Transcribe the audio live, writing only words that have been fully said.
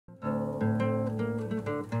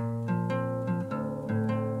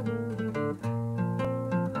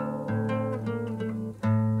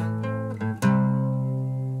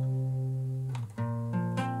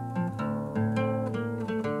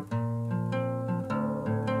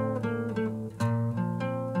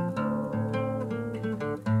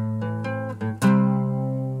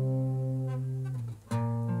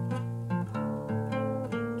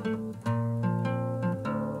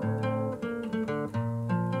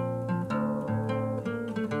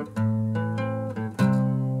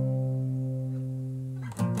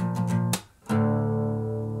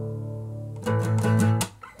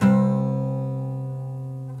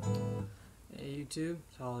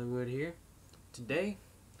Today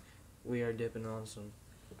we are dipping on some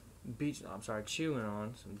chewing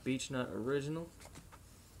on some Beech Nut Original,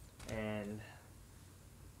 and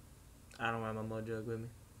I don't have my mud jug with me.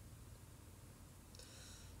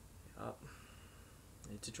 Yup,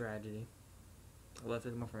 it's a tragedy. I left it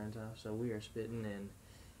at my friend's house, so we are spitting in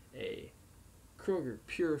a Kroger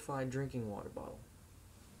purified drinking water bottle.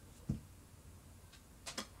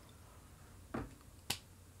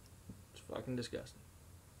 It's fucking disgusting.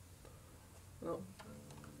 Well,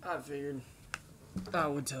 I figured I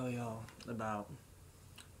would tell y'all about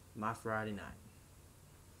my Friday night.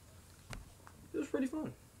 It was pretty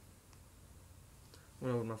fun.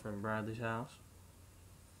 Went over to my friend Bradley's house.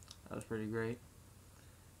 That was pretty great.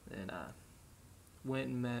 Then I went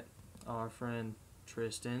and met our friend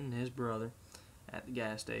Tristan and his brother at the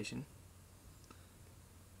gas station.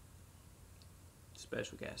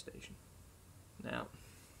 Special gas station. Now,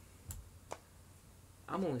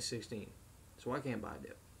 I'm only 16, so I can't buy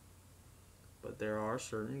dip. But there are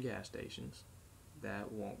certain gas stations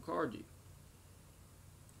that won't card you.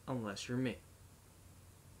 Unless you're me.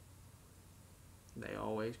 They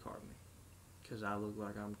always card me. Because I look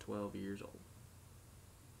like I'm 12 years old.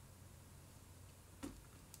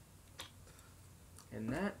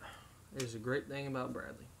 And that is a great thing about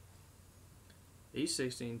Bradley. He's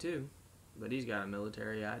 16 too, but he's got a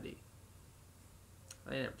military ID.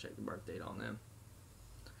 They never check the birth date on them.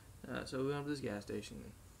 So we went to this gas station.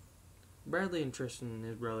 Bradley and Tristan and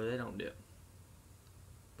his brother, they don't dip.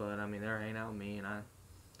 But I mean, they're hanging out with me, and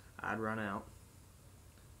I'd run out.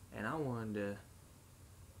 And I wanted to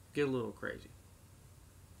get a little crazy.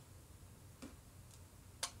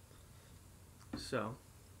 So,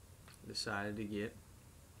 decided to get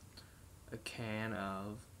a can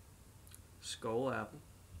of Skull Apple,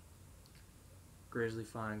 Grizzly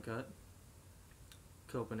Fine Cut,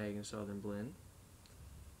 Copenhagen Southern Blend,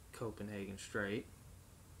 Copenhagen Straight,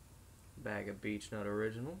 bag of Beech Nut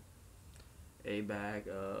Original, a bag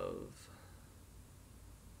of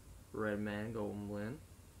Red Man Golden Blend,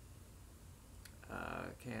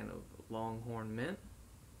 a can of Longhorn Mint,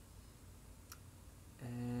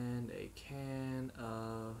 and a can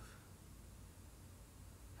of,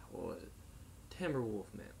 what was it? Timberwolf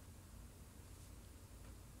Mint.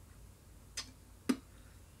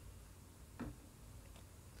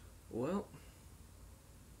 Well,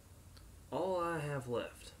 all I have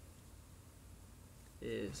left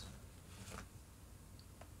is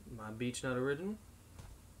my Beech Nut Original,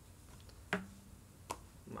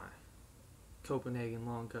 my Copenhagen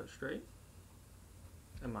Long Cut Straight,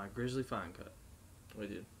 and my Grizzly Fine Cut. We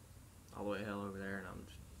did all the way hell over there, and I'm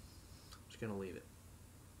just gonna leave it.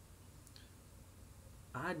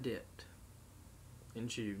 I dipped and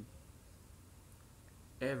chewed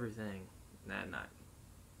everything that night.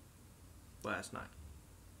 Last night.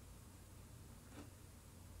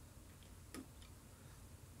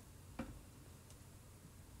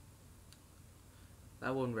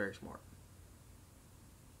 That wasn't very smart.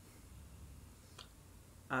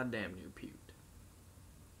 I damn near puked.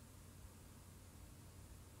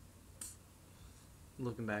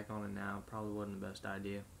 Looking back on it now, it probably wasn't the best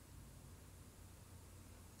idea.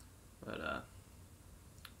 But,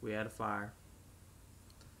 we had a fire.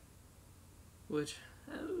 Which,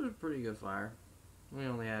 it was a pretty good fire. We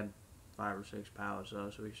only had 5 or 6 pallets though,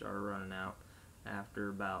 so we started running out after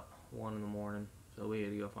about 1 in the morning. So we had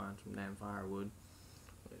to go find some damn firewood,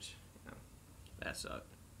 which, that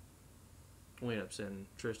sucked. We ended up sending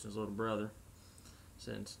Tristan's little brother,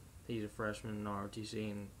 since he's a freshman in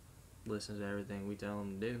ROTC and listens to everything we tell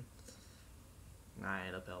him to do. And I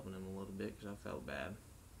ended up helping him a little bit because I felt bad.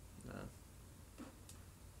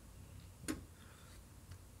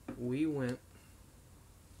 We went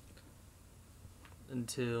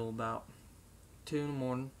until about 2 in the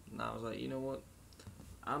morning, and I was like, you know what?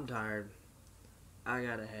 I'm tired. I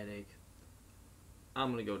got a headache.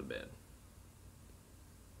 I'm gonna go to bed.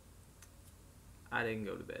 I didn't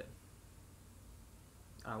go to bed.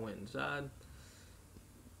 I went inside,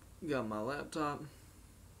 got my laptop,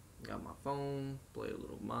 got my phone, played a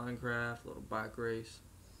little Minecraft, a little bike race.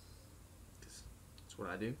 That's what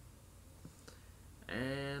I do.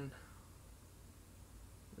 And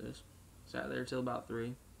just sat there till about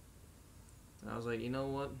 3. And I was like, you know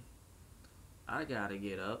what? I gotta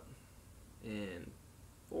get up in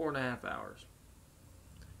 4.5 hours.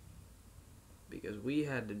 Because we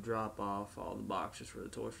had to drop off all the boxes for the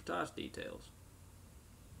Toys for Tots details.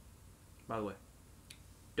 By the way,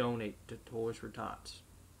 donate to Toys for Tots.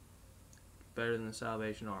 Better than the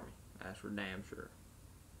Salvation Army. That's for damn sure.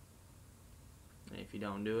 And if you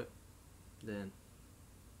don't do it, then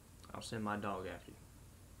I'll send my dog after you.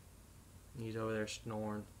 He's over there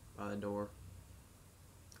snoring by the door.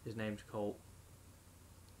 His name's Colt.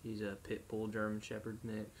 He's a pit bull German Shepherd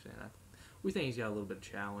mix, and we think he's got a little bit of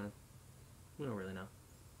chow in him. We don't really know.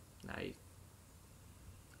 Nah, I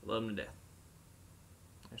love him to death.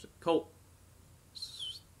 There's a Colt.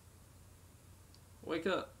 Wake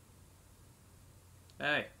up.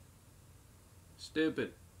 Hey.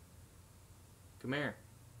 Stupid. Come here.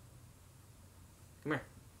 Come here.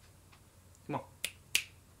 Come on.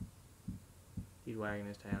 He's wagging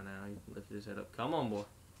his tail now. He lifted his head up. Come on, boy.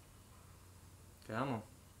 Come on.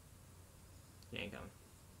 He ain't coming.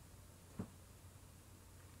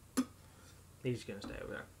 He's just gonna stay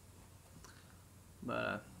over there.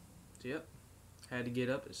 But, so yep. Had to get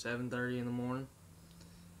up at 7:30 in the morning.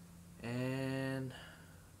 And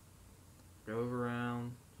drove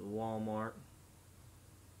around to Walmart.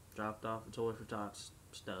 Dropped off the Toy for Tots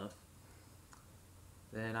stuff.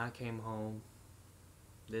 Then I came home.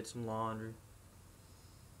 Did some laundry.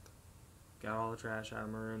 Got all the trash out of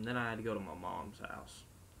my room. Then I had to go to my mom's house,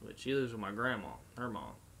 which she lives with my grandma, her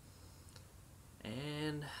mom.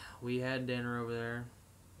 And we had dinner over there.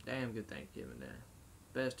 Damn good Thanksgiving dinner.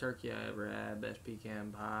 Best turkey I ever had. Best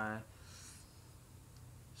pecan pie.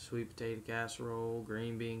 Sweet potato casserole.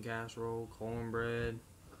 Green bean casserole. Cornbread.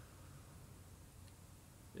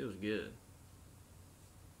 It was good.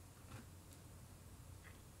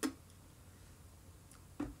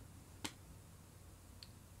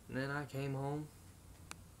 And then I came home.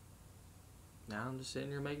 Now I'm just sitting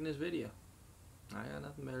here making this video. I got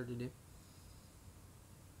nothing better to do.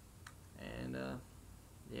 And,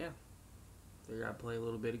 yeah. Figure I'd play a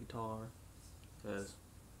little bit of guitar. Because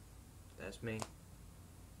that's me.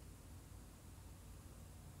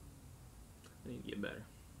 I need to get better.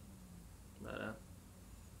 But,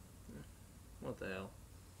 what the hell.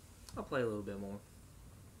 I'll play a little bit more.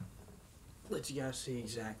 Let you guys see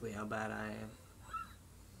exactly how bad I am.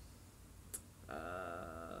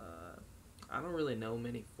 I don't really know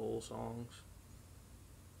many full songs.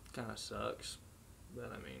 Kinda sucks.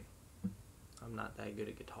 But I mean, I'm not that good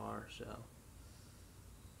at guitar, so.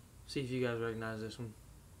 See if you guys recognize this one.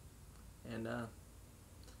 And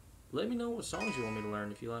let me know what songs you want me to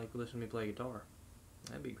learn if you like listening to me play guitar.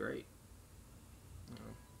 That'd be great.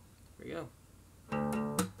 Here we go.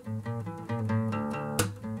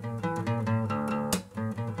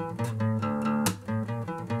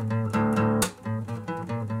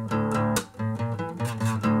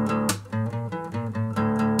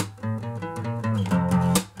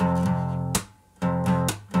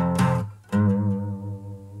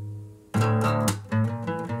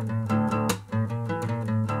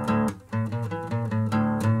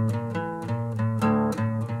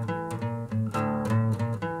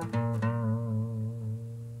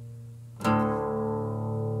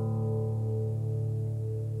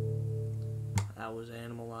 That was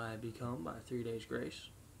Animal I Had Become by 3 Days Grace.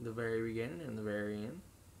 The very beginning and the very end.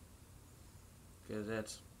 Because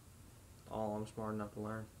that's all I'm smart enough to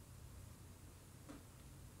learn.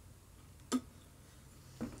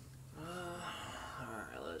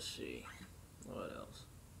 Alright, let's see. What else?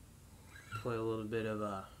 Play a little bit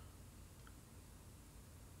of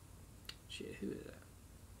shit, who is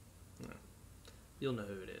that? No. You'll know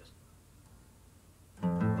who it is.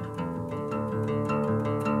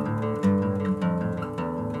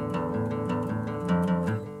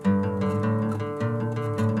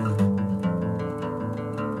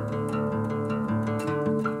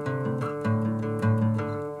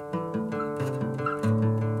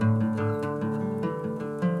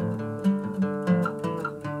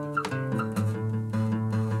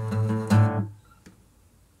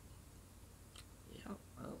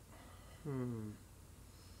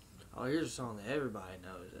 Oh, here's a song that everybody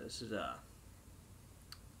knows. This is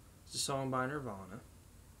it's a song by Nirvana.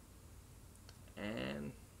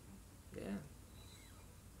 And yeah.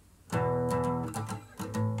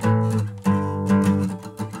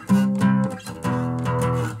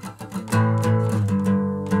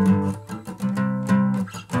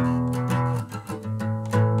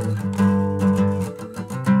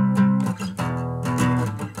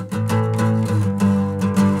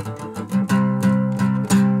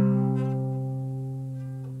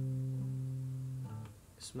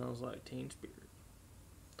 Smells Like Teen Spirit.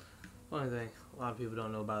 One thing a lot of people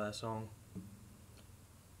don't know about that song,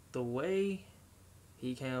 the way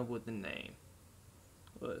he came up with the name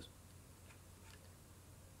was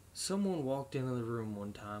someone walked into the room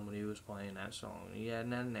one time when he was playing that song and he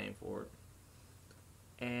hadn't had a name for it,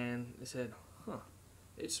 and they said, huh,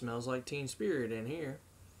 it smells like Teen Spirit in here.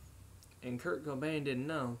 And Kurt Cobain didn't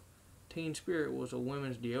know Teen Spirit was a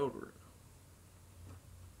women's deodorant.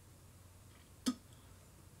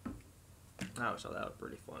 I always thought that was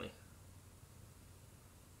pretty funny.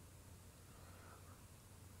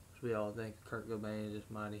 We all think Kurt Cobain is this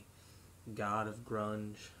mighty god of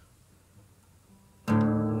grunge.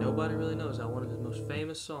 Nobody really knows how one of his most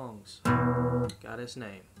famous songs got its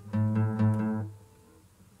name.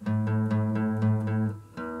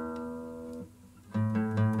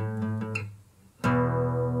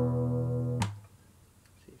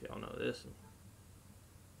 See if y'all know this.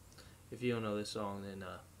 If you don't know this song, then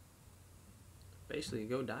basically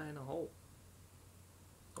go die in a hole.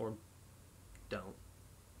 Or don't.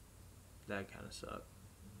 That kind of sucks.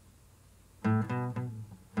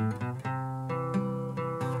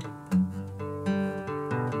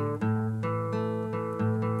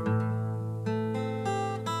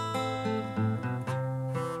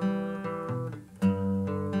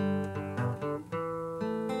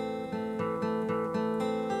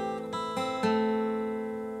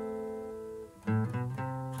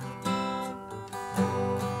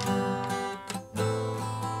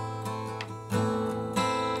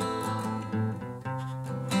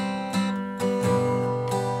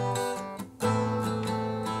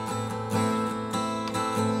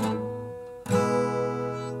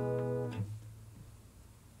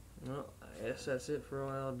 Well, I guess that's it for a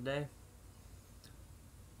while today.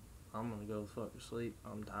 I'm gonna go the fuck to sleep.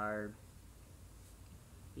 I'm tired.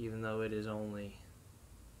 Even though it is only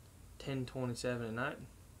 10:27 at night.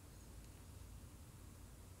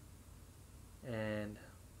 And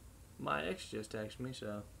my ex just texted me,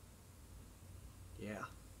 so yeah.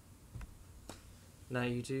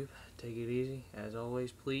 Night, YouTube. Take it easy. As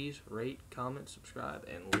always, please rate, comment, subscribe,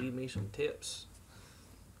 and leave me some tips.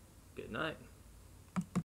 Good night.